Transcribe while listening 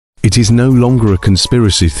It is no longer a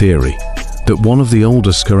conspiracy theory that one of the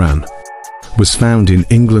oldest Quran was found in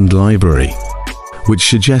England Library, which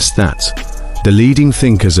suggests that the leading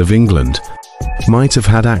thinkers of England might have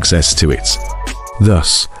had access to it.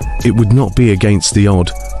 Thus, it would not be against the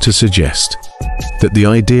odd to suggest that the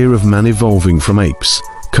idea of man evolving from apes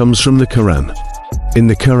comes from the Quran. In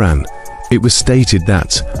the Quran, it was stated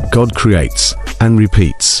that God creates and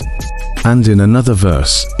repeats. And in another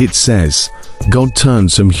verse, it says, God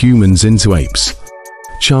turned some humans into apes.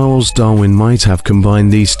 Charles Darwin might have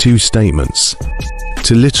combined these two statements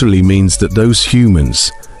to literally means that those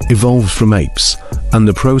humans evolved from apes and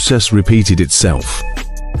the process repeated itself,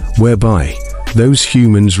 whereby those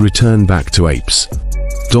humans return back to apes.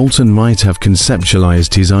 Dalton might have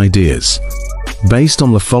conceptualized his ideas based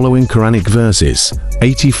on the following Quranic verses: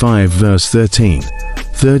 85 verse 13,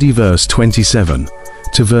 30 verse 27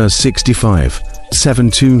 to verse 65,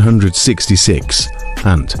 766,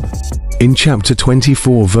 and in chapter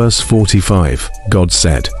 24 verse 45, God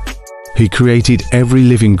said, He created every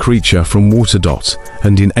living creature from water.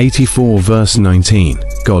 And in 84 verse 19,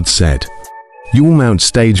 God said, You will mount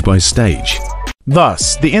stage by stage.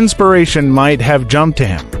 Thus, the inspiration might have jumped to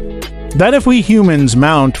him that if we humans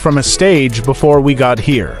mount from a stage before we got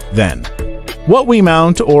here, then what we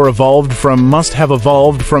mount or evolved from must have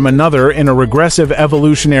evolved from another in a regressive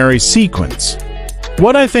evolutionary sequence.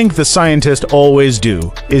 What I think the scientists always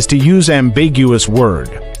do is to use ambiguous word,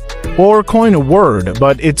 or coin a word,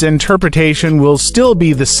 but its interpretation will still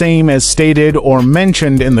be the same as stated or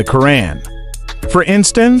mentioned in the Quran. For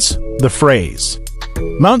instance, the phrase,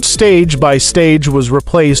 mount stage by stage was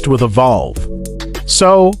replaced with evolve.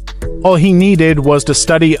 So, all he needed was to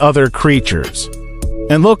study other creatures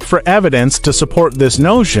and look for evidence to support this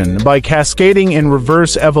notion by cascading in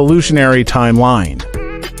reverse evolutionary timeline.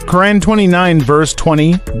 Quran 29 verse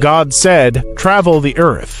 20, God said, Travel the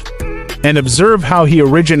earth and observe how he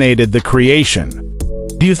originated the creation.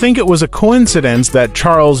 Do you think it was a coincidence that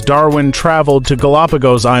Charles Darwin traveled to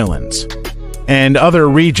Galapagos Islands and other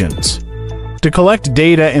regions to collect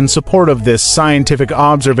data in support of this scientific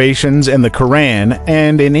observations in the Quran,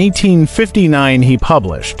 and in 1859 he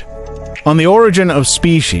published On the Origin of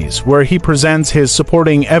Species, where he presents his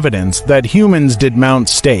supporting evidence that humans did mount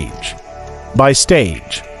stage by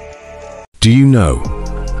stage? Do you know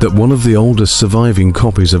that one of the oldest surviving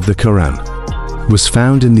copies of the Quran was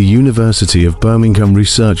found in the University of Birmingham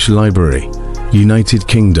Research Library, United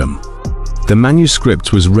Kingdom? The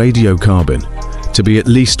manuscript was radiocarbon to be at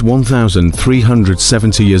least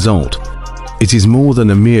 1,370 years old. It is more than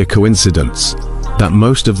a mere coincidence that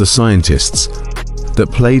most of the scientists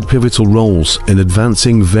that played pivotal roles in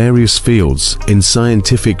advancing various fields in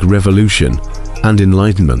scientific revolution and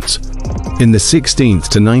enlightenment in the 16th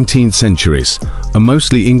to 19th centuries are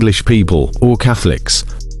mostly English people or Catholics,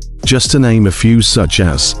 just to name a few, such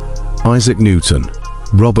as Isaac Newton,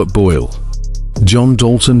 Robert Boyle, John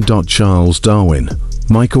Dalton. Charles Darwin,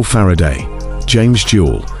 Michael Faraday, James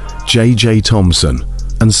Joule, J.J. Thomson,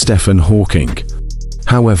 and Stephen Hawking.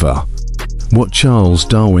 However, what Charles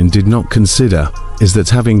Darwin did not consider is that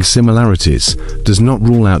having similarities does not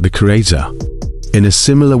rule out the creator. In a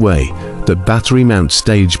similar way that battery mounts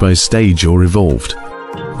stage by stage or evolved,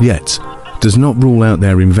 yet does not rule out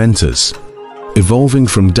their inventors, evolving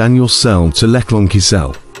from Daniel cell to Leclanche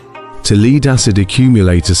cell, to lead acid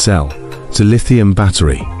accumulator cell, to lithium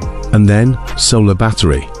battery, and then solar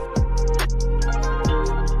battery.